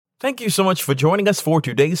Thank you so much for joining us for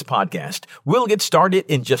today's podcast. We'll get started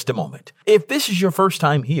in just a moment. If this is your first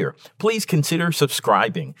time here, please consider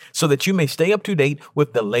subscribing so that you may stay up to date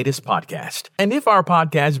with the latest podcast. And if our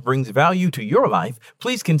podcast brings value to your life,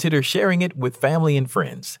 please consider sharing it with family and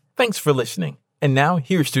friends. Thanks for listening. And now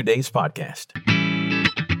here's today's podcast.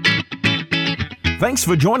 Thanks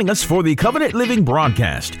for joining us for the Covenant Living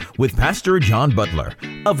broadcast with Pastor John Butler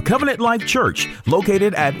of Covenant Life Church,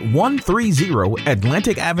 located at 130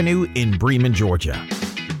 Atlantic Avenue in Bremen, Georgia.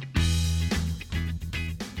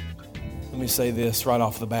 Let me say this right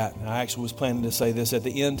off the bat. I actually was planning to say this at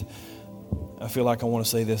the end. I feel like I want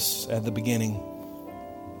to say this at the beginning.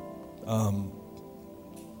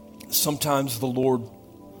 Sometimes the Lord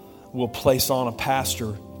will place on a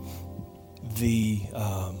pastor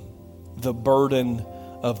the burden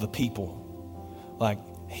of the people. Like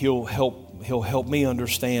he'll help me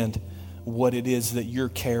understand what it is that you're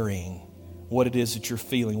carrying, what it is that you're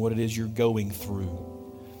feeling, what it is you're going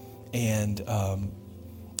through. And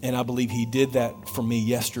I believe he did that for me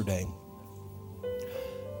yesterday.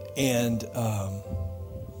 And so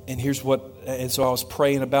I was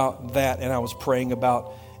praying about that, and I was praying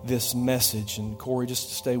about this message. And Corey,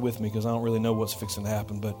 just stay with me because I don't really know what's fixing to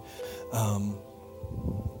happen, but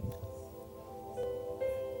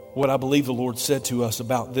what I believe the Lord said to us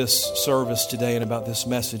about this service today and about this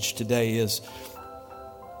message today is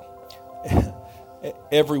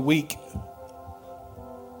every week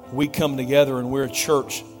we come together and we're a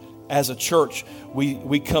church. As a church,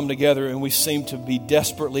 we come together and we seem to be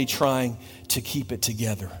desperately trying to keep it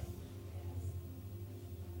together.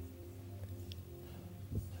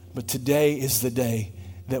 But today is the day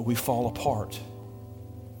that we fall apart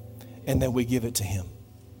and that we give it to Him.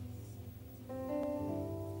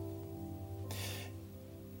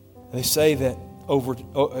 They say that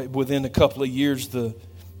within a couple of years, an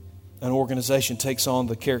organization takes on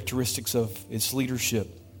the characteristics of its leadership.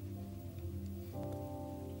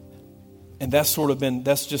 And that's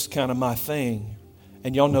just kind of my thing.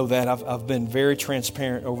 And y'all know that. I've been very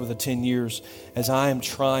transparent over the 10 years as I am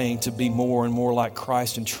trying to be more and more like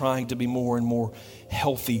Christ and trying to be more and more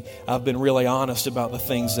healthy. I've been really honest about the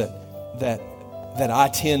things that I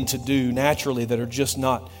tend to do naturally that are just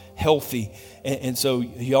not healthy. And so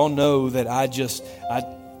y'all know that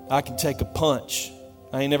I can take a punch.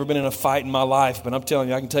 I ain't never been in a fight in my life, but I'm telling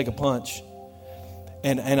you, I can take a punch.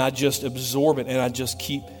 And I just absorb it, and I just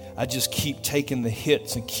keep taking the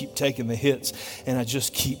hits and keep taking the hits, and I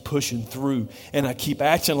just keep pushing through, and I keep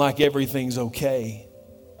acting like everything's okay.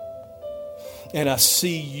 And I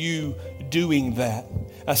see you doing that.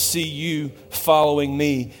 I see you following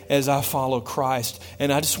me as I follow Christ.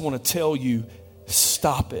 And I just want to tell you,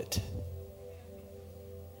 stop it.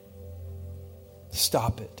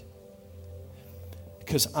 Stop it.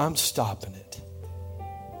 Because I'm stopping it.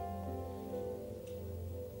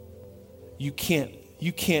 You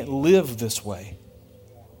can't live this way.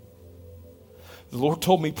 The Lord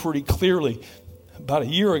told me pretty clearly about a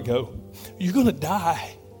year ago, you're going to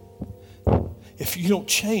die if you don't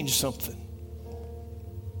change something.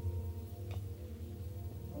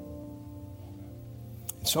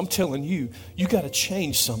 So I'm telling you, you got to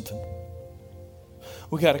change something.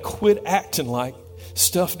 We got to quit acting like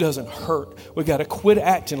stuff doesn't hurt. We got to quit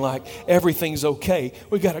acting like everything's okay.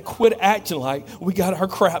 We got to quit acting like we got our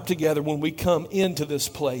crap together when we come into this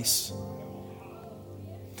place.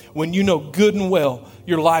 When you know good and well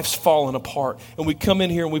your life's falling apart, and we come in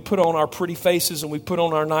here and we put on our pretty faces and we put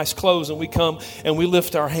on our nice clothes and we come and we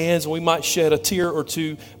lift our hands and we might shed a tear or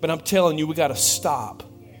two, but I'm telling you, we got to stop.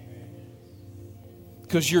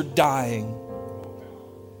 Because you're dying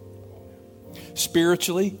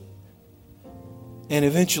spiritually and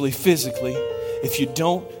eventually physically if you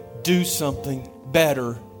don't do something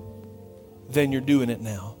better than you're doing it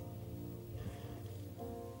now.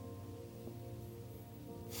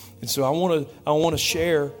 And so I want to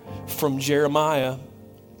share from Jeremiah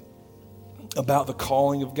about the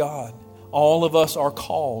calling of God. All of us are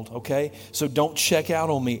called, okay? So don't check out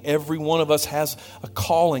on me. Every one of us has a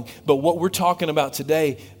calling. But what we're talking about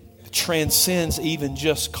today transcends even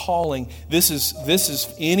just calling. This is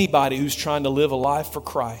anybody who's trying to live a life for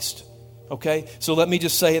Christ. Okay? So let me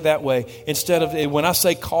just say it that way. Instead of, when I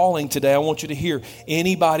say calling today, I want you to hear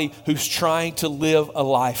anybody who's trying to live a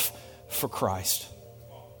life for Christ.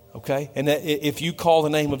 Okay? And that if you call the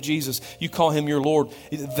name of Jesus, you call Him your Lord,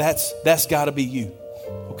 that's got to be you.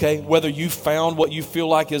 Okay, whether you found what you feel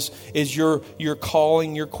like is your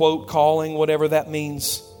calling, your quote calling, whatever that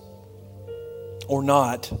means, or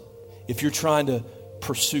not, if you're trying to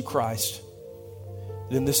pursue Christ,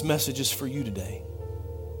 then this message is for you today.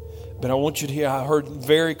 But I want you to hear, I heard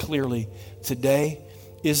very clearly, today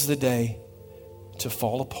is the day to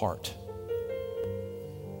fall apart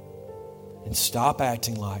and stop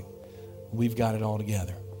acting like we've got it all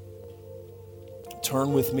together.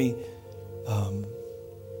 Turn with me.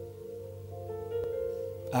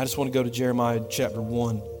 I just want to go to Jeremiah chapter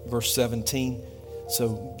 1, verse 17.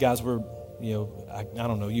 So, guys, I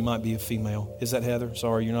don't know, you might be a female. Is that Heather?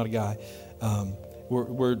 Sorry, you're not a guy.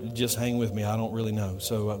 We're just hang with me. I don't really know.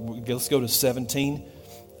 So let's go to 17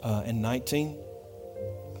 and 19.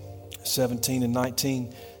 17 and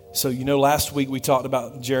 19. So, last week we talked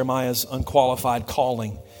about Jeremiah's unqualified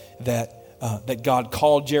calling, that God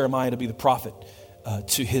called Jeremiah to be the prophet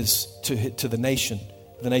to the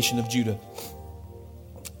nation of Judah.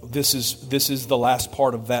 This is the last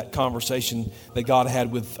part of that conversation that God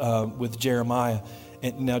had with Jeremiah.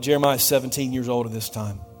 And now Jeremiah is 17 years old at this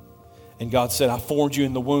time. And God said, I formed you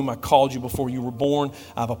in the womb. I called you before you were born.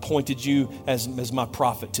 I've appointed you as my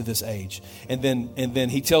prophet to this age. And then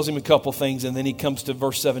he tells him a couple things. And then he comes to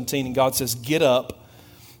verse 17 and God says, get up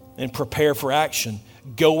and prepare for action.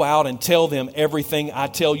 Go out and tell them everything I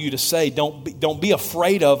tell you to say. Don't be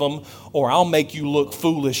afraid of them, or I'll make you look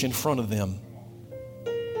foolish in front of them.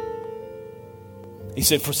 He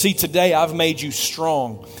said, for see, today I've made you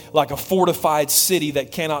strong, like a fortified city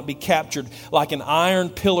that cannot be captured, like an iron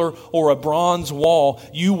pillar or a bronze wall.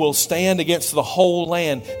 You will stand against the whole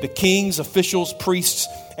land, the kings, officials, priests,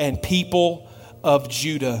 and people of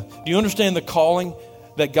Judah. Do you understand the calling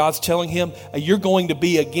that God's telling him? You're going to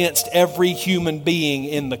be against every human being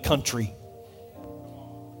in the country.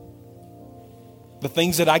 The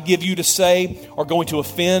things that I give you to say are going to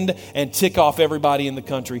offend and tick off everybody in the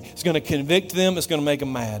country. It's going to convict them. It's going to make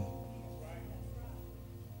them mad.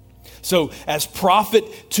 So as prophet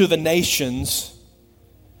to the nations,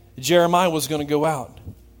 Jeremiah was going to go out.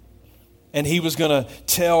 And he was going to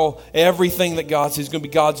tell everything that he's going to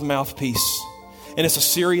be God's mouthpiece. And it's a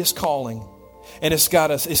serious calling. And it's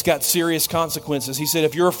got serious consequences. He said,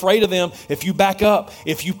 if you're afraid of them, if you back up,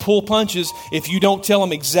 if you pull punches, if you don't tell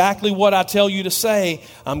them exactly what I tell you to say,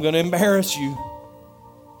 I'm going to embarrass you.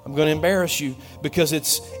 I'm going to embarrass you because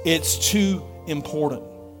it's too important.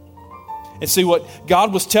 And see, what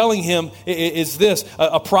God was telling him is this: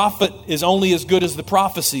 a prophet is only as good as the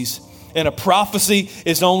prophecies, and a prophecy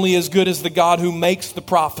is only as good as the God who makes the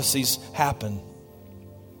prophecies happen.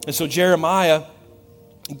 And so Jeremiah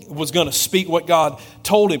was going to speak what God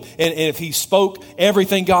told him. And if he spoke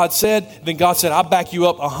everything God said, then God said, I back you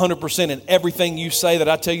up 100%, and everything you say that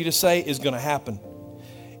I tell you to say is going to happen.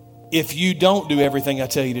 If you don't do everything I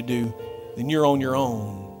tell you to do, then you're on your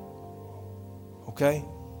own. Okay?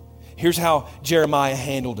 Here's how Jeremiah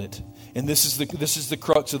handled it. And this is the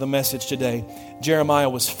crux of the message today. Jeremiah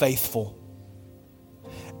was faithful.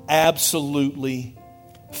 Absolutely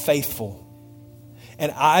faithful.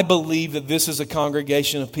 And I believe that this is a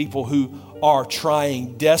congregation of people who are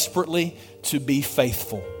trying desperately to be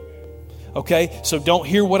faithful. Okay? So don't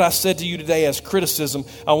hear what I said to you today as criticism.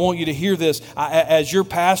 I want you to hear this. As your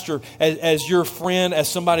pastor, as your friend, as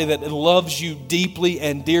somebody that loves you deeply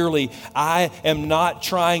and dearly, I am not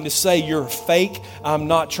trying to say you're fake. I'm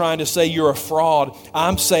not trying to say you're a fraud.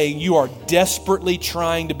 I'm saying you are desperately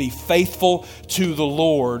trying to be faithful to the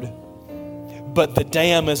Lord, but the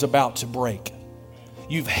dam is about to break.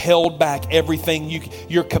 You've held back everything.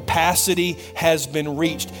 Your capacity has been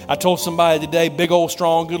reached. I told somebody today, big old,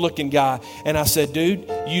 strong, good-looking guy, and I said,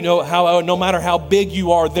 dude, you know how no matter how big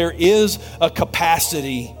you are, there is a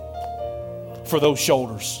capacity for those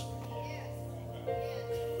shoulders.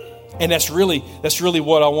 And that's really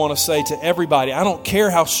what I want to say to everybody. I don't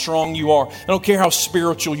care how strong you are. I don't care how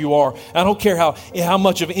spiritual you are. I don't care how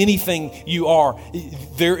much of anything you are.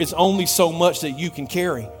 There is only so much that you can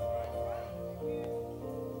carry.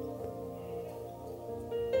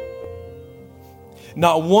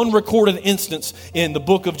 Not one recorded instance in the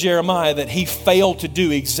book of Jeremiah that he failed to do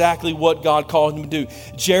exactly what God called him to do.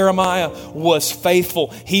 Jeremiah was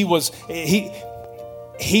faithful. He was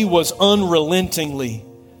unrelentingly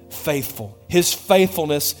faithful. His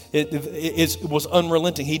faithfulness was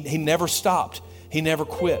unrelenting. He never stopped. He never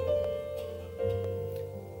quit.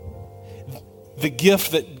 The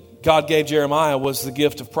gift that God gave Jeremiah was the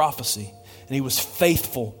gift of prophecy, and he was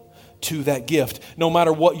faithful to that gift. No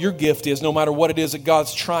matter what your gift is, no matter what it is that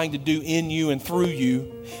God's trying to do in you and through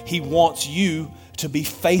you, He wants you to be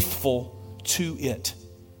faithful to it.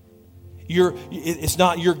 It's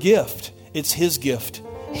not your gift, it's His gift.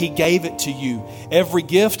 He gave it to you. Every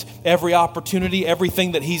gift, every opportunity, every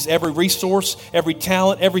resource, every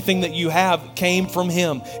talent, everything that you have came from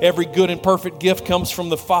Him. Every good and perfect gift comes from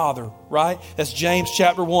the Father. right? That's James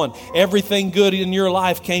chapter 1. Everything good in your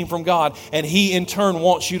life came from God, and He in turn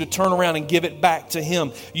wants you to turn around and give it back to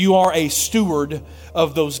Him. You are a steward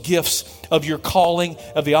of those gifts, of your calling,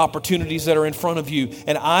 of the opportunities that are in front of you.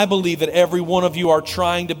 And I believe that every one of you are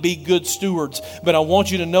trying to be good stewards, but I want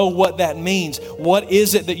you to know what that means. What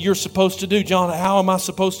is it that you're supposed to do? John, how am I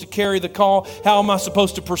supposed to carry the call? How am I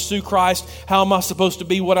supposed to pursue Christ? How am I supposed to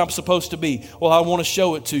be what I'm supposed to be? Well, I want to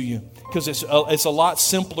show it to you because it's a lot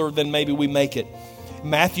simpler than maybe we make it.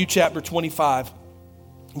 Matthew chapter 25.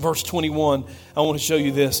 Verse 21, I want to show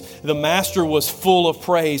you this. The master was full of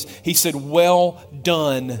praise. He said, "Well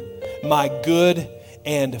done, my good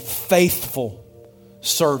and faithful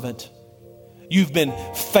servant. You've been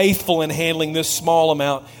faithful in handling this small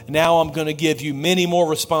amount. Now I'm going to give you many more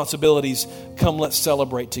responsibilities. Come, let's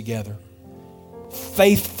celebrate together."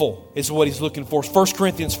 Faithful is what he's looking for. 1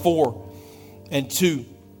 Corinthians 4:2.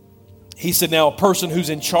 He said, now a person who's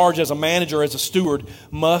in charge as a manager, as a steward,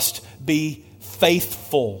 must be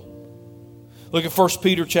faithful. Look at 1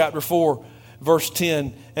 Peter chapter 4, verse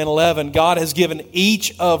 10 and 11. God has given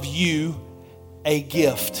each of you a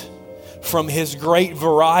gift from His great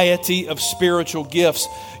variety of spiritual gifts.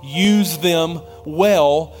 Use them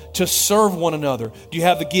well to serve one another. Do you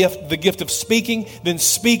have the gift of speaking? Then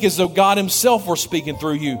speak as though God Himself were speaking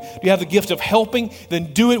through you. Do you have the gift of helping?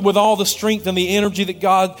 Then do it with all the strength and the energy that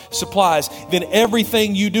God supplies. Then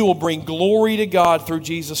everything you do will bring glory to God through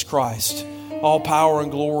Jesus Christ. All power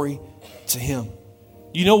and glory to Him.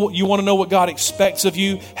 You want to know what God expects of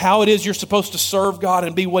you, how it is you're supposed to serve God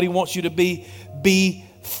and be what He wants you to be? Be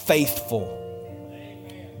faithful.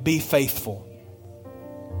 Be faithful.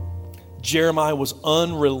 Jeremiah was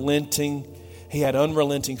unrelenting. He had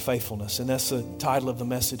unrelenting faithfulness, and that's the title of the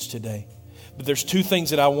message today. But there's two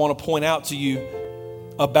things that I want to point out to you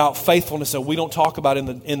about faithfulness that we don't talk about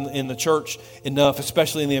in the church enough,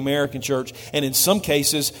 especially in the American church. And in some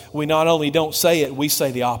cases, we not only don't say it, we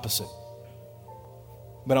say the opposite.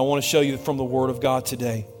 But I want to show you from the Word of God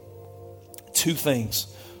today two things.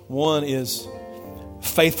 One is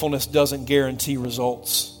faithfulness doesn't guarantee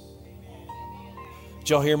results. Did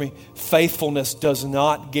y'all hear me? Faithfulness does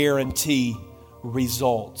not guarantee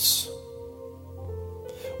results.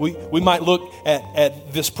 We might look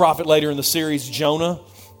at this prophet later in the series, Jonah.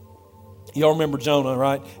 Y'all remember Jonah,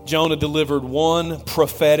 right? Jonah delivered one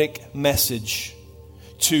prophetic message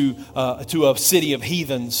to a city of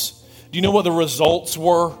heathens. Do you know what the results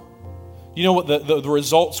were? Do you know what the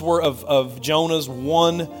results were of Jonah's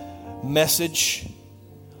one message?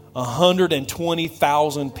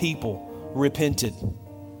 120,000 people repented.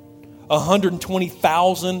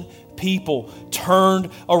 120,000 people turned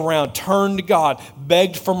around, turned to God,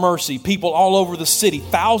 begged for mercy. People all over the city,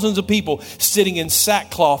 thousands of people sitting in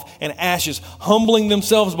sackcloth and ashes, humbling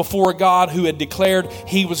themselves before a God who had declared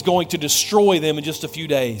He was going to destroy them in just a few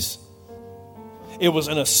days. It was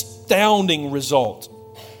an astounding result.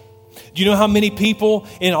 Do you know how many people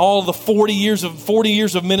in all the 40 years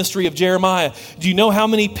of ministry of Jeremiah, do you know how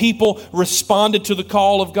many people responded to the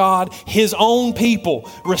call of God? His own people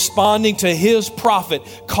responding to his prophet,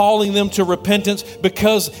 calling them to repentance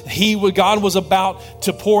because God was about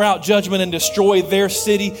to pour out judgment and destroy their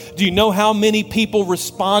city. Do you know how many people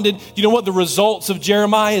responded? Do you know what the results of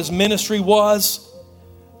Jeremiah's ministry was?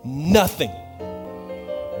 Nothing.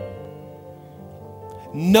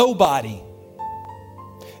 Nobody.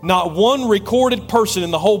 Not one recorded person in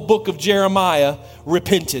the whole book of Jeremiah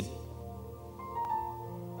repented.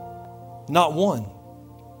 Not one.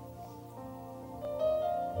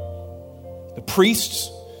 The priests,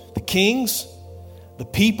 the kings, the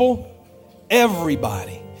people,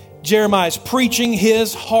 everybody. Jeremiah's preaching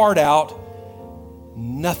his heart out.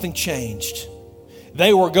 Nothing changed.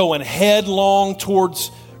 They were going headlong towards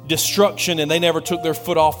destruction, and they never took their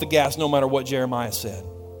foot off the gas no matter what Jeremiah said.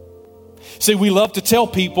 See, we love to tell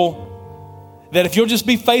people that if you'll just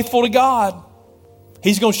be faithful to God,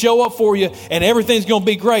 He's going to show up for you and everything's going to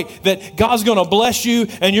be great. That God's going to bless you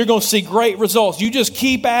and you're going to see great results. You just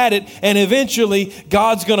keep at it and eventually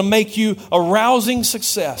God's going to make you a rousing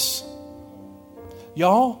success.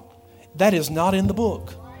 Y'all, that is not in the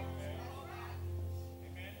book.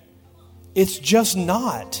 It's just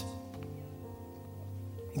not.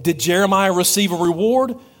 Did Jeremiah receive a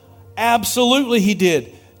reward? Absolutely he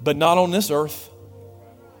did. But not on this earth.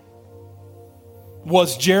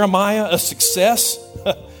 Was Jeremiah a success?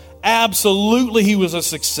 Absolutely he was a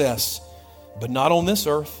success. But not on this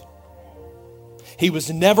earth. He was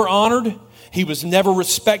never honored. He was never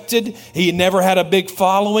respected. He never had a big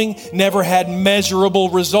following. Never had measurable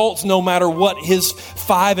results no matter what his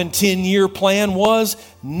 5 and 10 year plan was.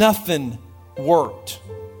 Nothing worked.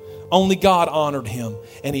 Only God honored him.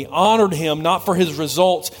 And he honored him not for his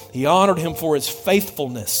results. He honored him for his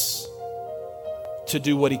faithfulness to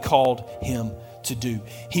do what he called him to do.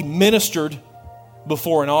 He ministered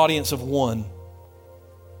before an audience of one,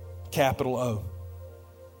 capital O.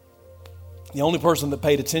 The only person that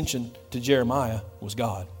paid attention to Jeremiah was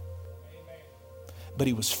God. But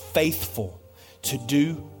he was faithful to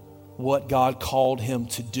do what God called him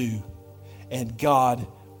to do. And God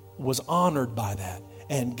was honored by that.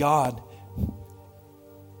 And God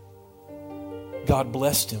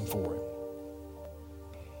blessed him for it.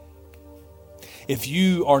 If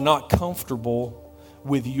you are not comfortable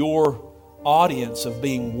with your audience of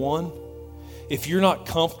being one, if you're not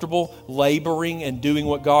comfortable laboring and doing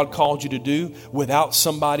what God called you to do without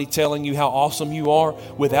somebody telling you how awesome you are,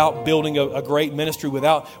 without building a great ministry,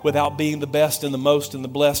 without being the best and the most and the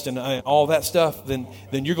blessed and all that stuff, then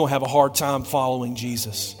you're going to have a hard time following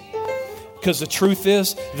Jesus. Because the truth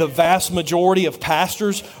is, the vast majority of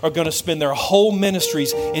pastors are going to spend their whole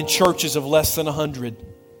ministries in churches of less than 100.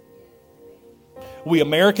 We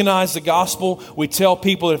Americanize the gospel. We tell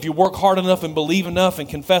people that if you work hard enough and believe enough and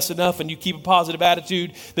confess enough and you keep a positive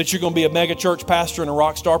attitude, that you're going to be a mega church pastor and a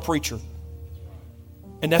rock star preacher.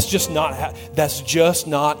 And that's just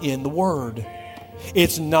not in the Word.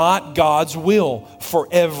 It's not God's will for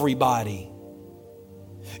everybody.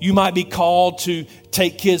 You might be called to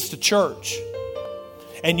take kids to church,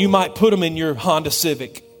 and you might put them in your Honda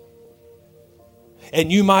Civic,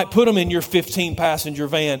 and you might put them in your 15-passenger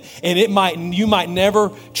van, and you might never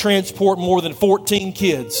transport more than 14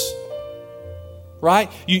 kids.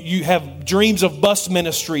 Right? You have dreams of bus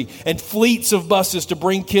ministry and fleets of buses to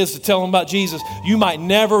bring kids to tell them about Jesus. You might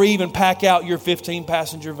never even pack out your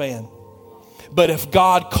 15-passenger van. But if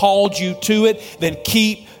God called you to it, then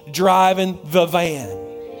keep driving the van.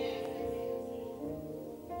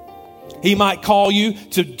 He might call you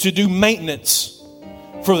to do maintenance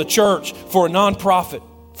for the church, for a nonprofit,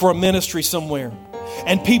 for a ministry somewhere.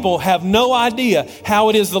 And people have no idea how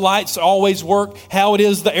it is the lights always work, how it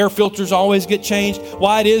is the air filters always get changed,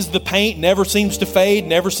 why it is the paint never seems to fade,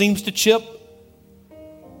 never seems to chip.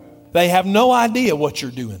 They have no idea what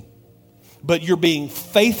you're doing. But you're being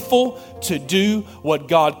faithful to do what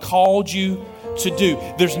God called you to do.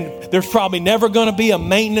 There's probably never going to be a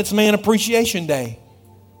maintenance man appreciation day.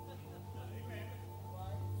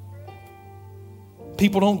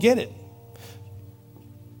 People don't get it.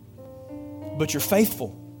 But you're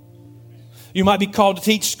faithful. You might be called to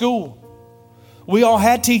teach school. We all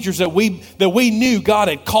had teachers that we knew God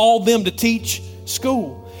had called them to teach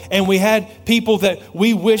school. And we had people that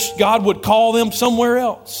we wished God would call them somewhere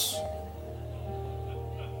else.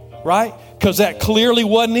 Right? Because that clearly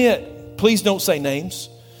wasn't it. Please don't say names.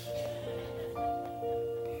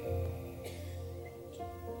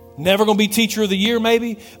 Never going to be teacher of the year,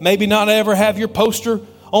 maybe. Maybe not ever have your poster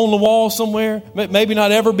on the wall somewhere. Maybe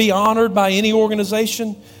not ever be honored by any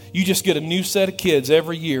organization. You just get a new set of kids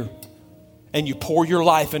every year. And you pour your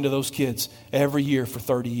life into those kids every year for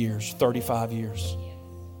 30 years, 35 years.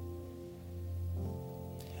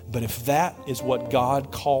 But if that is what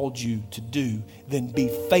God called you to do, then be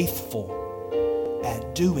faithful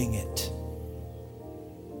at doing it.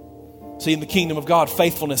 See, in the kingdom of God,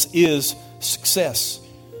 faithfulness is success.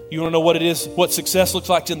 You want to know what it is, what success looks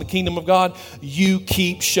like in the kingdom of God? You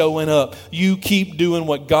keep showing up. You keep doing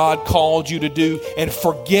what God called you to do and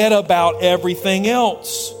forget about everything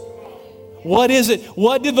else. What is it?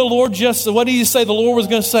 What did you say the Lord was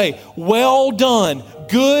going to say? Well done,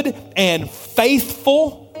 good and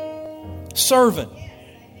faithful servant.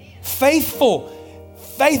 Faithful.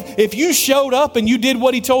 Faith. If you showed up and you did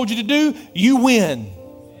what He told you to do, you win.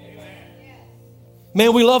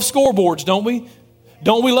 Man, we love scoreboards, don't we?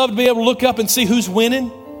 Don't we love to be able to look up and see who's winning,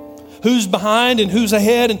 who's behind, and who's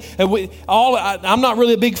ahead? I'm not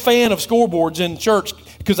really a big fan of scoreboards in church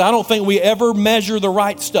because I don't think we ever measure the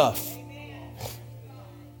right stuff.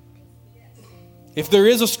 If there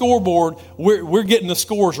is a scoreboard, we're getting the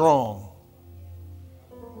scores wrong.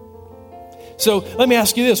 So let me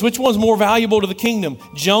ask you this. Which one's more valuable to the kingdom,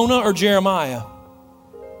 Jonah or Jeremiah?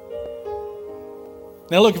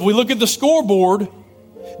 Now look, if we look at the scoreboard,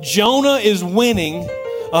 Jonah is winning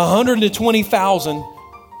 120,000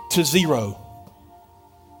 to 0.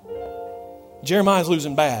 Jeremiah's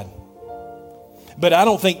losing bad. But I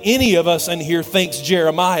don't think any of us in here thinks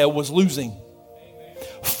Jeremiah was losing.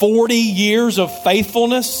 40 years of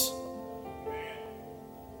faithfulness.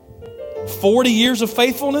 40 years of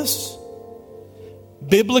faithfulness.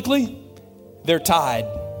 Biblically, they're tied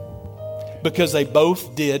because they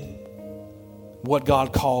both did what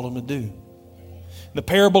God called them to do. The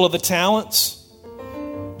parable of the talents,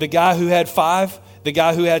 the guy who had 5, The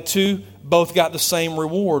guy who had 2 both got the same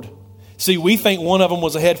reward. See, we think one of them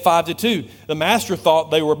was ahead 5-2. The master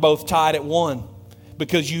thought they were both tied at 1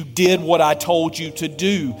 because you did what I told you to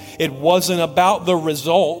do. It wasn't about the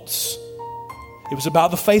results. It was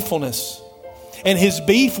about the faithfulness. And his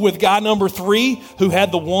beef with guy number 3 who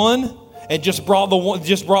had the 1 and just brought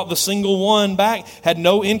the single 1 back, had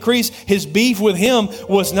no increase. His beef with him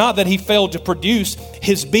was not that he failed to produce.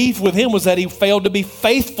 His beef with him was that he failed to be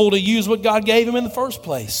faithful to use what God gave him in the first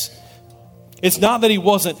place. It's not that he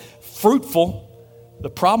wasn't fruitful. The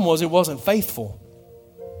problem was it wasn't faithful.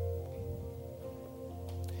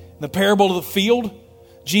 In the parable of the field,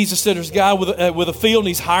 Jesus said there's a guy with a field and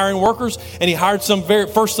he's hiring workers, and he hired some very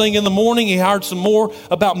first thing in the morning. He hired some more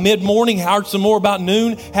about mid-morning, hired some more about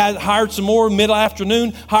noon, hired some more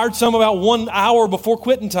mid-afternoon, hired some about 1 hour before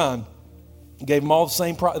quitting time. He gave them all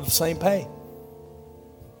the same pay.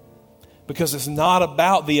 Because it's not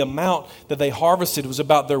about the amount that they harvested. It was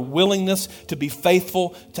about their willingness to be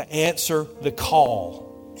faithful to answer the call.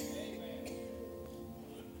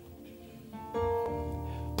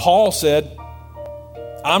 Paul said,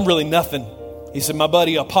 I'm really nothing. He said, my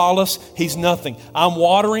buddy Apollos, he's nothing. I'm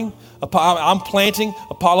watering, I'm planting,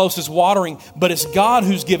 Apollos is watering, but it's God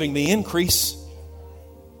who's giving the increase.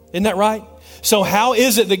 Isn't that right? So how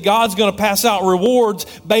is it that God's going to pass out rewards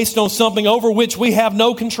based on something over which we have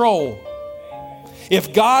no control?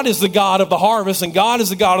 If God is the God of the harvest and God is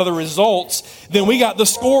the God of the results, then we got the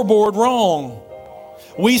scoreboard wrong.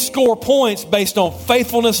 We score points based on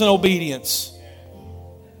faithfulness and obedience.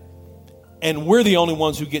 And we're the only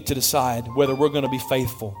ones who get to decide whether we're going to be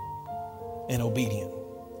faithful and obedient.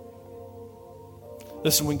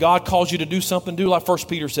 Listen, when God calls you to do something, do like 1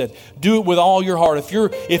 Peter said. Do it with all your heart.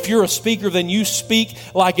 If you're a speaker, then you speak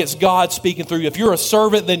like it's God speaking through you. If you're a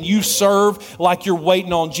servant, then you serve like you're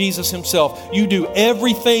waiting on Jesus himself. You do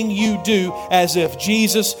everything you do as if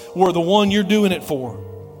Jesus were the one you're doing it for.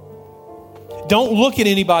 Don't look at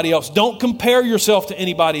anybody else. Don't compare yourself to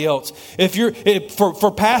anybody else.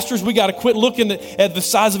 For pastors, we got to quit looking at the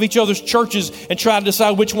size of each other's churches and try to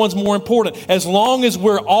decide which one's more important. As long as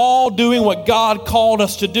we're all doing what God called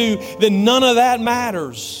us to do, then none of that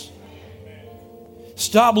matters.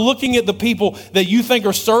 Stop looking at the people that you think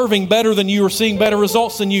are serving better than you or seeing better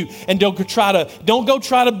results than you, and don't go try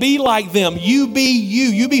to be like them. You be you.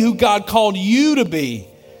 You be who God called you to be.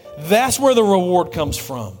 That's where the reward comes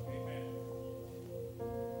from.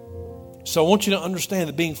 So I want you to understand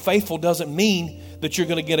that being faithful doesn't mean that you're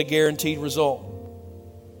going to get a guaranteed result.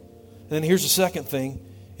 And then here's the second thing,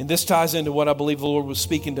 and this ties into what I believe the Lord was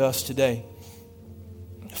speaking to us today.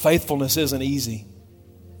 Faithfulness isn't easy.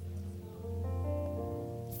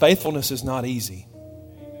 Faithfulness is not easy.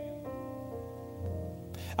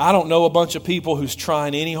 I don't know a bunch of people who's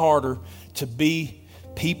trying any harder to be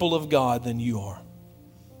people of God than you are.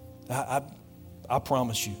 I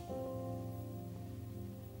promise you.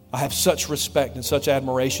 I have such respect and such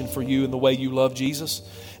admiration for you and the way you love Jesus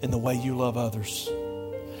and the way you love others.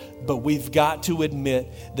 But we've got to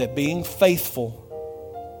admit that being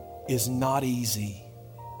faithful is not easy.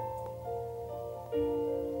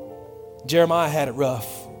 Jeremiah had it rough.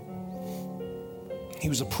 He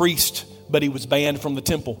was a priest, but he was banned from the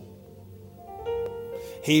temple.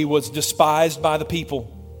 He was despised by the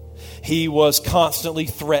people. He was constantly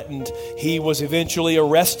threatened. He was eventually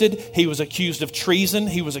arrested. He was accused of treason.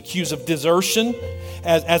 He was accused of desertion.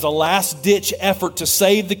 As a last-ditch effort to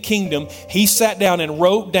save the kingdom, he sat down and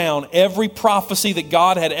wrote down every prophecy that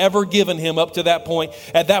God had ever given him up to that point.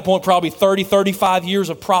 At that point, probably 30, 35 years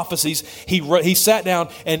of prophecies. He sat down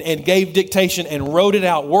and gave dictation and wrote it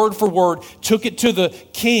out word for word, took it to the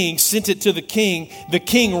king, sent it to the king. The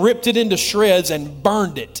king ripped it into shreds and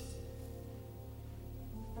burned it.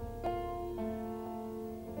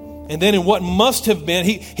 And then in what must have been,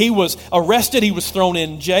 he was arrested. He was thrown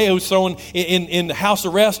in jail. He was thrown in house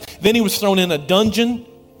arrest. Then he was thrown in a dungeon.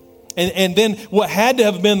 And then what had to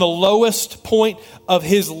have been the lowest point of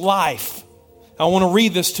his life. I want to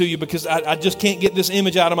read this to you because I just can't get this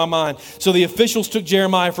image out of my mind. So the officials took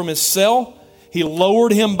Jeremiah from his cell. He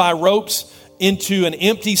lowered him by ropes into an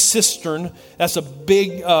empty cistern. That's a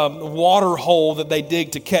big water hole that they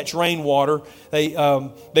dig to catch rainwater. They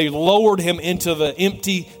lowered him into the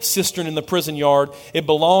empty cistern in the prison yard. It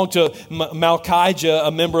belonged to Malchijah,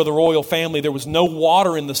 a member of the royal family. There was no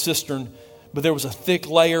water in the cistern, but there was a thick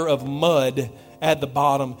layer of mud at the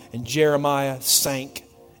bottom, and Jeremiah sank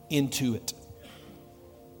into it.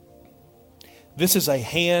 This is a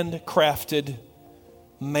handcrafted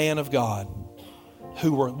man of God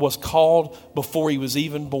who was called before he was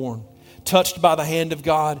even born touched by the hand of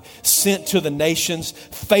God, sent to the nations,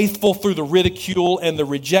 faithful through the ridicule and the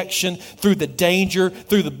rejection, through the danger,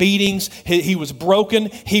 through the beatings. He was broken,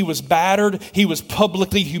 he was battered, he was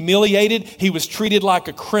publicly humiliated, he was treated like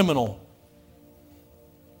a criminal.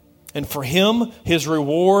 And for him, his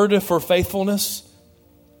reward for faithfulness,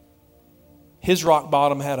 his rock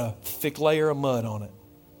bottom had a thick layer of mud on it.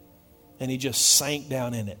 And he just sank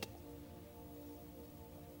down in it.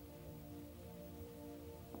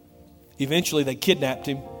 Eventually, they kidnapped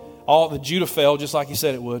him. All the Judah fell, just like he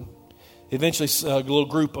said it would. Eventually, a little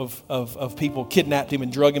group of people kidnapped him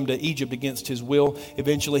and drug him to Egypt against his will.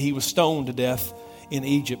 Eventually, he was stoned to death in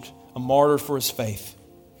Egypt, a martyr for his faith.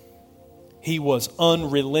 He was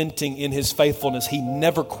unrelenting in his faithfulness. He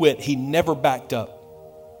never quit. He never backed up.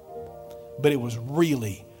 But it was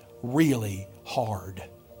really, really hard.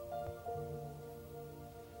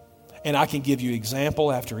 And I can give you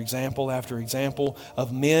example after example after example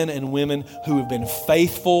of men and women who have been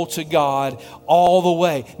faithful to God all the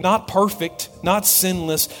way. Not perfect, not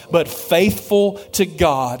sinless, but faithful to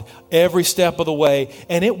God every step of the way.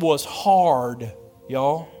 And it was hard,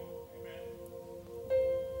 y'all.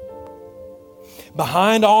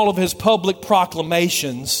 Behind all of his public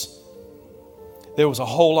proclamations, there was a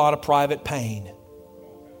whole lot of private pain.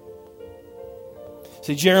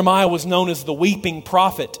 See, Jeremiah was known as the weeping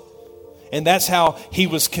prophet. And that's how he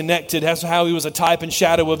was connected. That's how he was a type and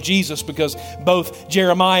shadow of Jesus, because both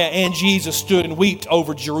Jeremiah and Jesus stood and wept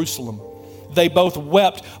over Jerusalem. They both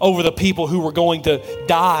wept over the people who were going to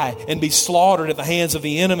die and be slaughtered at the hands of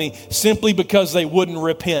the enemy simply because they wouldn't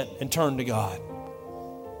repent and turn to God.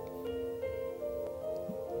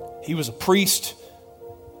 He was a priest.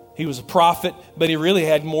 He was a prophet, but he really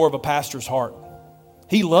had more of a pastor's heart.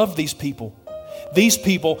 He loved these people. These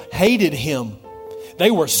people hated him. They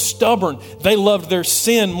were stubborn. They loved their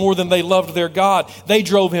sin more than they loved their God. They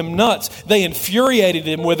drove him nuts. They infuriated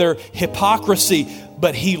him with their hypocrisy,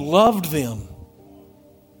 but he loved them.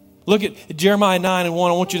 Look at Jeremiah 9:1.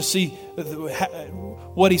 I want you to see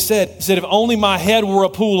what he said. He said, if only my head were a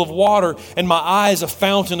pool of water and my eyes a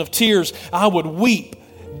fountain of tears, I would weep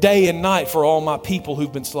day and night for all my people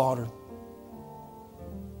who've been slaughtered.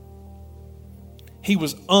 He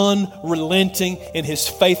was unrelenting in his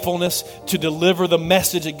faithfulness to deliver the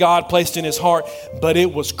message that God placed in his heart, but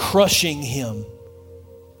it was crushing him.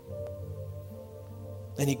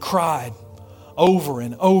 And he cried over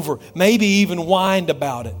and over, maybe even whined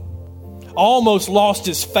about it. Almost lost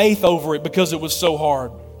his faith over it because it was so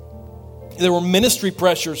hard. There were ministry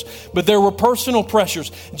pressures, but there were personal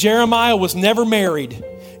pressures. Jeremiah was never married.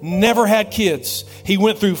 Never had kids. He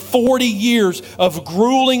went through 40 years of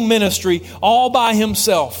grueling ministry all by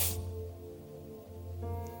himself.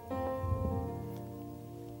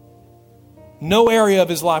 No area of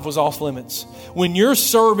his life was off limits. When you're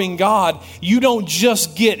serving God, you don't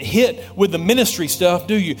just get hit with the ministry stuff,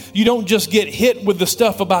 do you? You don't just get hit with the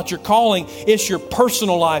stuff about your calling. It's your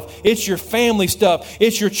personal life. It's your family stuff.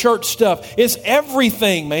 It's your church stuff. It's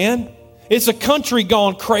everything, man. It's a country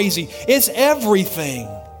gone crazy. It's everything.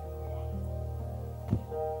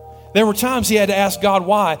 There were times he had to ask God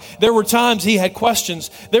why. There were times he had questions.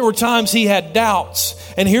 There were times he had doubts.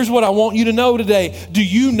 And here's what I want you to know today. Do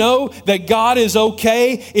you know that God is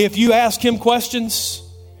okay if you ask him questions?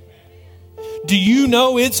 Do you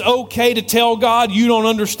know it's okay to tell God you don't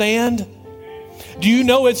understand? Do you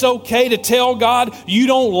know it's okay to tell God you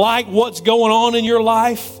don't like what's going on in your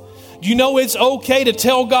life? Do you know it's okay to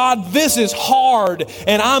tell God this is hard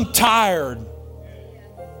and I'm tired?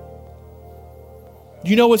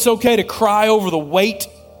 You know it's okay to cry over the weight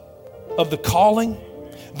of the calling,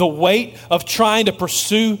 the weight of trying to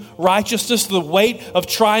pursue righteousness, the weight of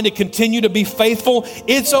trying to continue to be faithful.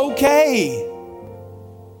 It's okay.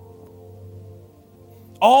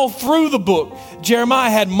 All through the book, Jeremiah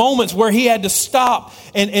had moments where he had to stop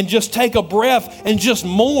and just take a breath and just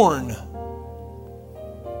mourn.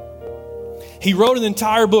 He wrote an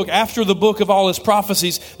entire book. After the book of all his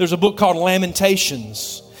prophecies, there's a book called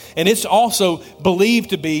Lamentations. And it's also believed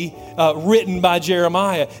to be written by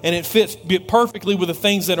Jeremiah. And it fits perfectly with the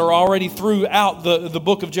things that are already throughout the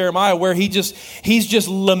book of Jeremiah, where he's just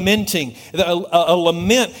lamenting. A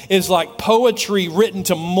lament is like poetry written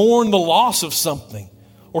to mourn the loss of something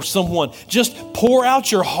or someone. Just pour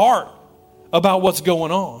out your heart about what's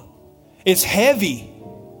going on. It's heavy.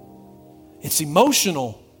 It's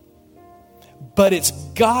emotional. But it's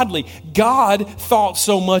godly. God thought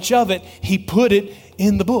so much of it, he put it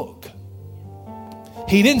in the book.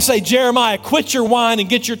 He didn't say, Jeremiah, quit your whine and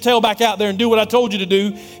get your tail back out there and do what I told you to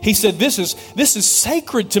do. He said, this is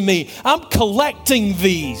sacred to me. I'm collecting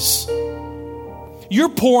these. You're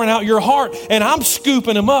pouring out your heart, and I'm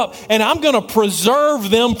scooping them up, and I'm going to preserve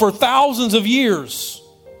them for thousands of years.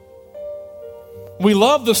 We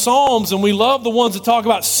love the Psalms, and we love the ones that talk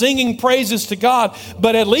about singing praises to God,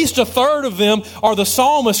 but at least a third of them are the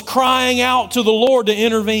psalmist crying out to the Lord to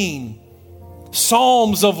intervene.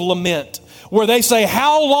 Psalms of lament, where they say,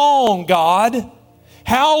 how long, God?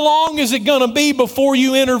 How long is it going to be before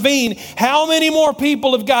you intervene? How many more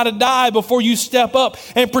people have got to die before you step up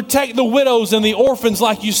and protect the widows and the orphans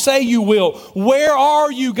like you say you will? Where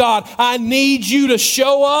are you, God? I need you to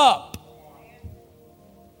show up.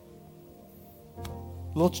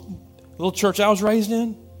 Little church I was raised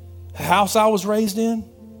in, house I was raised in,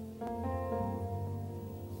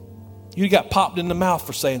 you got popped in the mouth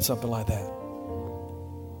for saying something like that.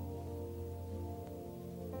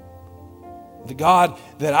 The God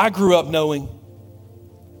that I grew up knowing,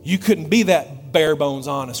 you couldn't be that bare bones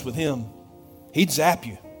honest with him. He'd zap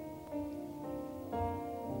you.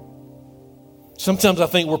 Sometimes I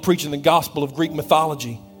think we're preaching the gospel of Greek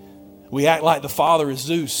mythology. We act like the Father is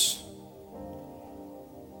Zeus.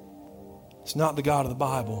 It's not the God of the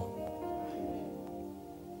Bible.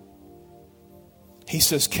 He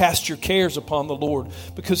says, cast your cares upon the Lord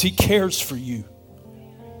because he cares for you.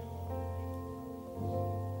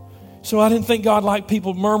 So I didn't think God liked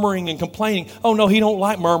people murmuring and complaining. Oh no, he don't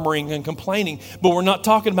like murmuring and complaining. But we're not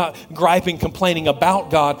talking about griping, complaining about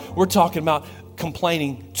God. We're talking about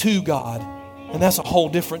complaining to God. And that's a whole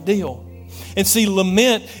different deal. And see,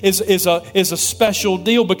 lament is a special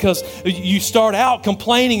deal because you start out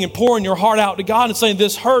complaining and pouring your heart out to God and saying,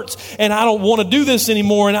 this hurts and I don't want to do this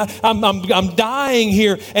anymore and I'm dying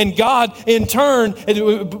here. And God, in turn,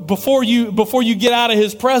 before you get out of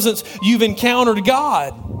his presence, you've encountered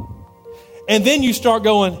God. And then you start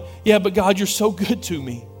going, yeah, but God, you're so good to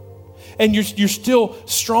me. And you're still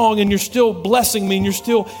strong and you're still blessing me and you're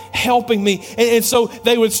still helping me. And so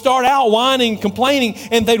they would start out whining, complaining,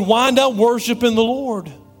 and they'd wind up worshiping the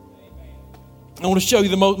Lord. I want to show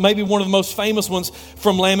you maybe one of the most famous ones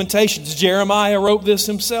from Lamentations. Jeremiah wrote this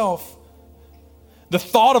himself. The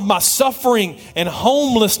thought of my suffering and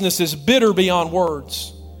homelessness is bitter beyond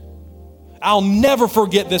words. I'll never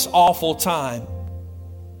forget this awful time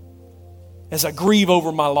as I grieve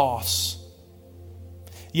over my loss.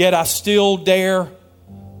 Yet I still dare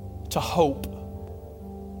to hope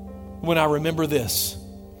when I remember this.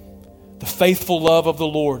 The faithful love of the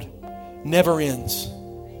Lord never ends.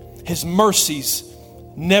 His mercies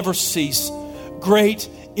never cease. Great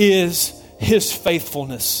is his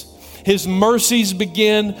faithfulness. His mercies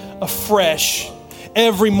begin afresh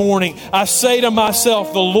every morning. I say to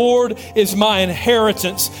myself, the Lord is my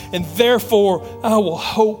inheritance, and therefore I will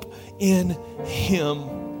hope in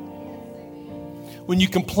him. When you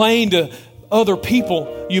complain to other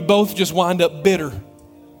people, you both just wind up bitter.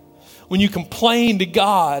 When you complain to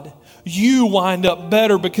God, you wind up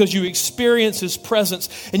better because you experience his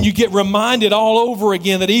presence and you get reminded all over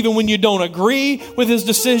again that even when you don't agree with his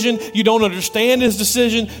decision, you don't understand his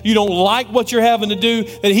decision, you don't like what you're having to do,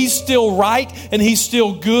 that he's still right and he's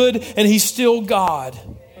still good and he's still God.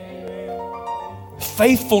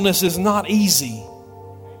 Faithfulness is not easy.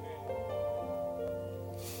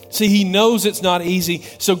 See, he knows it's not easy,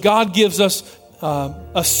 so God gives us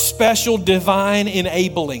a special divine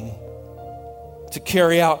enabling to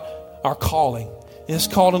carry out our calling. And it's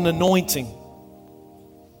called an anointing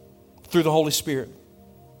through the Holy Spirit.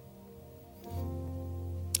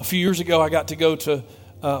 A few years ago, I got to go to,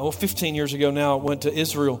 15 years ago now, I went to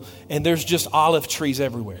Israel, and there's just olive trees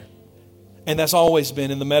everywhere. And that's always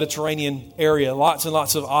been in the Mediterranean area. Lots and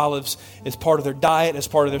lots of olives is part of their diet, it's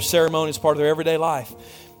part of their ceremony, it's part of their everyday life.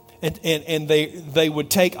 And they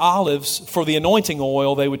would take olives for the anointing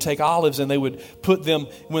oil. They would take olives and they would put them,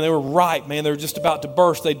 when they were ripe, man, they were just about to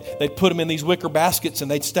burst, they'd put them in these wicker baskets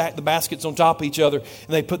and they'd stack the baskets on top of each other. And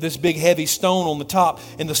they'd put this big heavy stone on the top,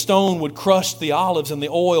 and the stone would crush the olives and the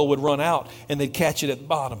oil would run out and they'd catch it at the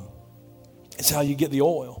bottom. It's how you get the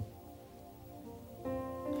oil.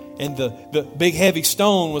 And the big heavy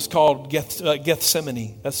stone was called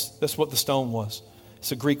Gethsemane. That's what the stone was.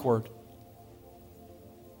 It's a Greek word.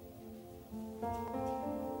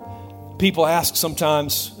 People ask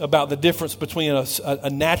sometimes about the difference between a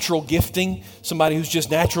natural gifting, somebody who's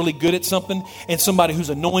just naturally good at something, and somebody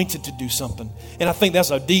who's anointed to do something. And I think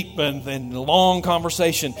that's a deep and long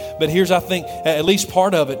conversation. But here's, I think, at least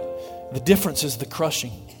part of it, the difference is the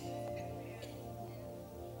crushing.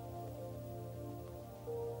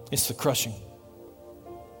 It's the crushing.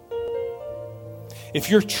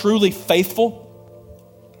 If you're truly faithful,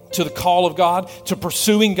 to the call of God, to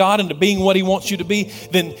pursuing God and to being what He wants you to be,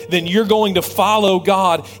 then you're going to follow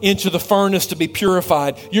God into the furnace to be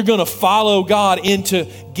purified. You're going to follow God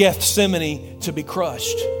into Gethsemane to be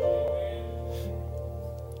crushed.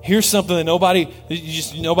 Here's something that nobody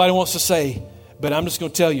wants to say, but I'm just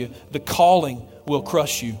going to tell you, the calling will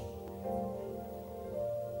crush you.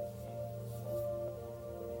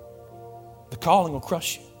 The calling will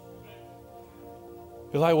crush you.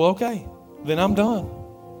 You're like, well, okay, then I'm done.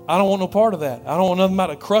 I don't want no part of that. I don't want nothing about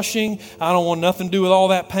the crushing. I don't want nothing to do with all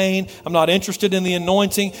that pain. I'm not interested in the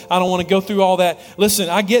anointing. I don't want to go through all that. Listen,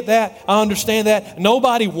 I get that. I understand that.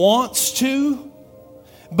 Nobody wants to,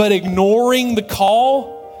 but ignoring the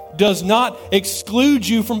call does not exclude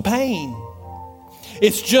you from pain.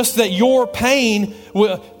 It's just that your pain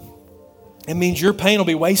it means your pain will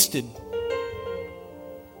be wasted.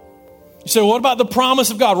 You say, what about the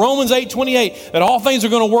promise of God? Romans 8:28, that all things are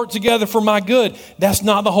going to work together for my good. That's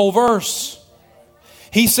not the whole verse.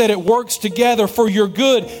 He said it works together for your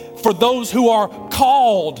good, for those who are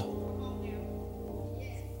called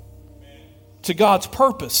to God's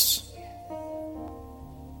purpose.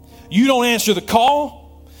 You don't answer the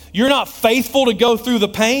call, you're not faithful to go through the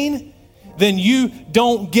pain, then you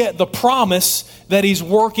don't get the promise that He's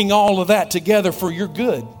working all of that together for your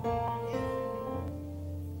good.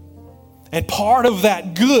 And part of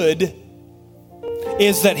that good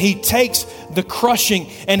is that He takes the crushing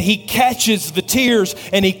and He catches the tears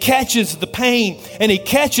and He catches the pain and He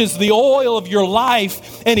catches the oil of your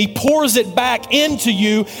life and He pours it back into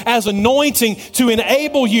you as anointing to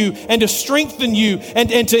enable you and to strengthen you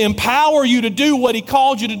and to empower you to do what He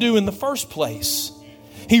called you to do in the first place.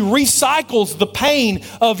 He recycles the pain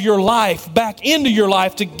of your life back into your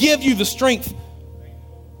life to give you the strength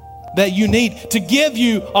that you need, to give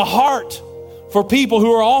you a heart for people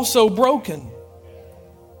who are also broken.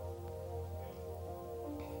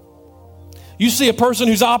 You see a person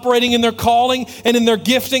who's operating in their calling and in their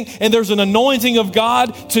gifting, and there's an anointing of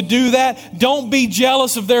God to do that. Don't be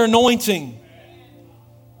jealous of their anointing.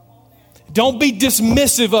 Don't be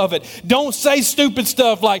dismissive of it. Don't say stupid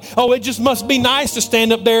stuff like, oh, it just must be nice to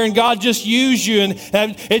stand up there and God just use you and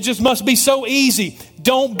it just must be so easy.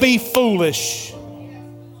 Don't be foolish.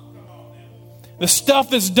 The stuff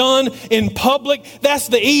that's done in public, that's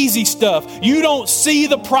the easy stuff. You don't see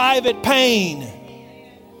the private pain.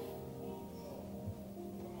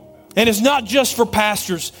 And it's not just for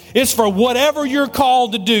pastors. It's for whatever you're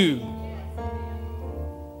called to do.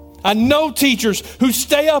 I know teachers who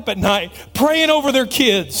stay up at night praying over their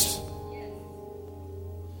kids.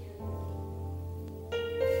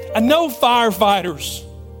 I know firefighters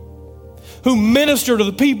who minister to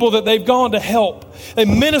the people that they've gone to help. They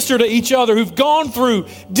minister to each other who've gone through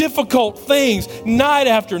difficult things night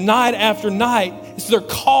after night after night. It's their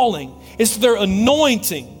calling. It's their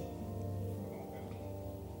anointing.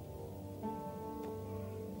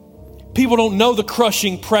 People don't know the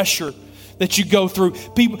crushing pressure that you go through.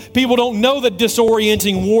 People don't know the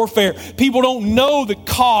disorienting warfare. People don't know the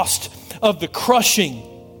cost of the crushing.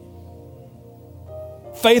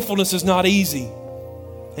 Faithfulness is not easy.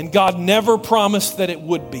 And God never promised that it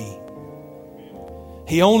would be.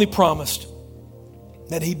 He only promised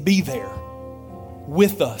that He'd be there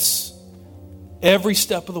with us every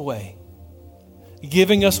step of the way,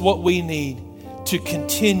 giving us what we need to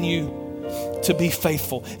continue to be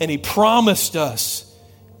faithful. And He promised us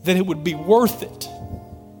that it would be worth it.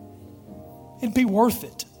 It'd be worth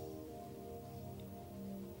it.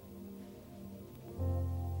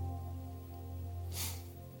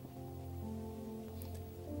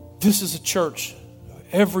 This is a church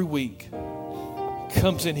every week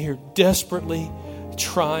comes in here desperately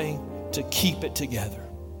trying to keep it together.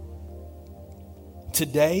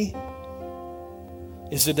 Today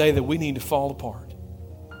is the day that we need to fall apart.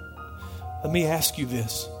 Let me ask you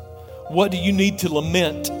this. What do you need to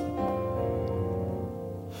lament?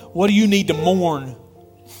 What do you need to mourn?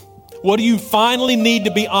 What do you finally need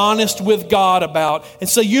to be honest with God about and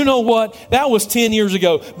say, you know what? That was 10 years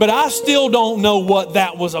ago, but I still don't know what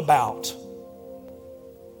that was about.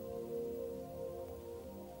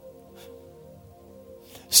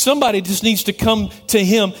 Somebody just needs to come to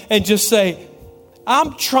Him and just say,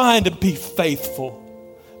 I'm trying to be faithful,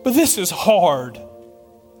 but this is hard.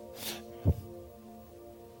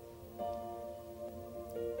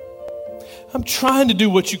 I'm trying to do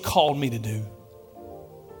what you called me to do.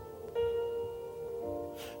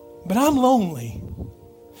 But I'm lonely.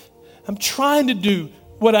 I'm trying to do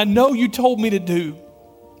what I know you told me to do,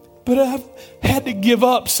 but I've had to give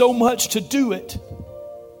up so much to do it.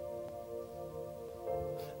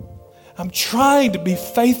 I'm trying to be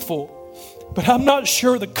faithful, but I'm not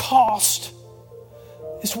sure the cost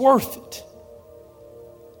is It's worth it.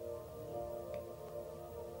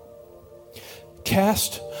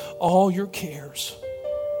 Cast all your cares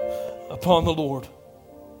upon the Lord.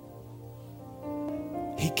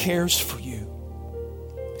 He cares for you.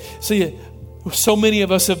 See, so many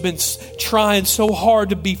of us have been trying so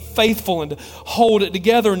hard to be faithful and to hold it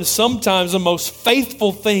together. And sometimes the most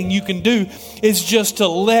faithful thing you can do is just to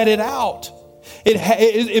let it out.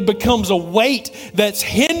 It becomes a weight that's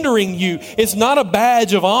hindering you. It's not a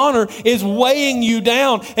badge of honor. It's weighing you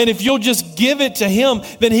down. And if you'll just give it to Him,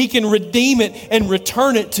 then He can redeem it and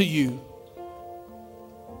return it to you.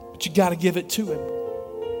 But you got to give it to Him.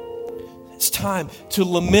 It's time to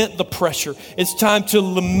lament the pressure. It's time to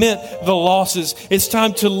lament the losses. It's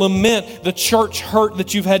time to lament the church hurt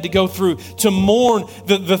that you've had to go through, to mourn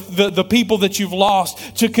the people that you've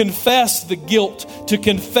lost, to confess the guilt, to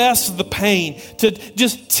confess the pain, to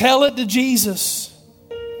just tell it to Jesus.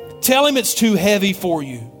 Tell Him it's too heavy for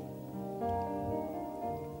you.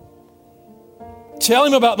 Tell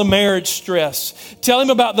Him about the marriage stress. Tell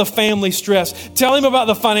Him about the family stress. Tell Him about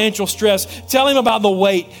the financial stress. Tell Him about the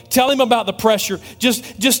weight. Tell Him about the pressure.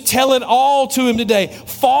 Just tell it all to Him today.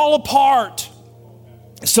 Fall apart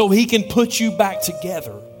so He can put you back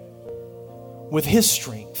together with His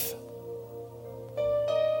strength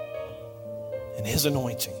and His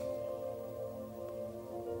anointing.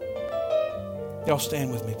 Y'all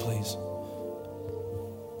stand with me, please.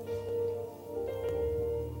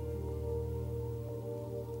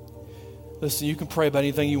 Listen, you can pray about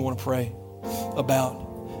anything you want to pray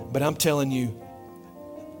about, but I'm telling you,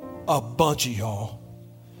 a bunch of y'all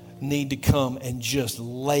need to come and just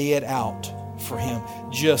lay it out for Him.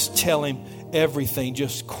 Just tell Him everything.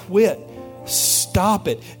 Just quit. Stop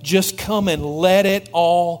it. Just come and let it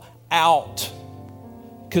all out,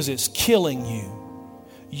 because it's killing you.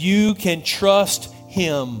 You can trust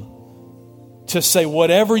Him to say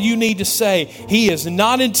whatever you need to say. He is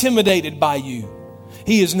not intimidated by you.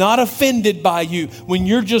 He is not offended by you when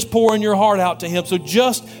you're just pouring your heart out to Him. So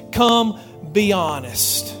just come be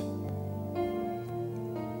honest.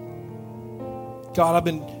 God,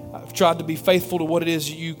 I've tried to be faithful to what it is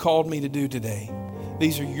you called me to do today.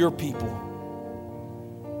 These are your people.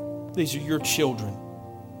 These are your children.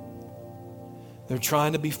 They're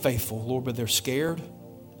trying to be faithful, Lord, but they're scared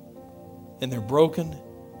and they're broken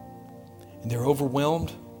and they're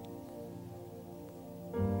overwhelmed.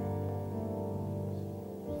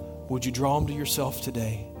 Would you draw them to yourself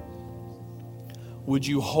today? Would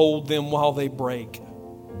you hold them while they break?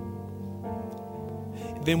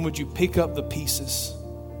 Then would you pick up the pieces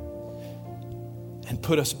and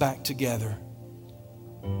put us back together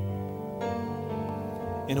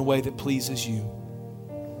in a way that pleases you?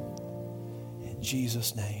 In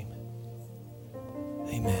Jesus' name,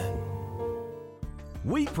 amen.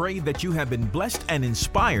 We pray that you have been blessed and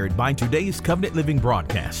inspired by today's Covenant Living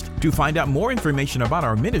broadcast. To find out more information about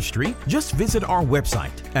our ministry, just visit our website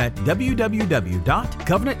at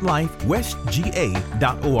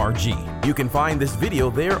www.covenantlifewestga.org. You can find this video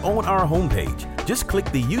there on our homepage. Just click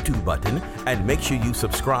the YouTube button and make sure you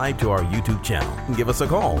subscribe to our YouTube channel. Give us a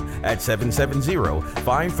call at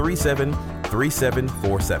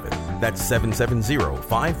 770-537-3747. That's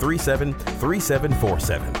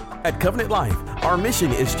 770-537-3747. At Covenant Life, our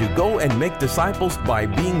mission is to go and make disciples by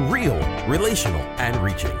being real, relational, and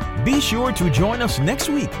reaching. Be sure to join us next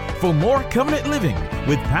week for more Covenant Living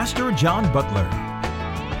with Pastor John Butler.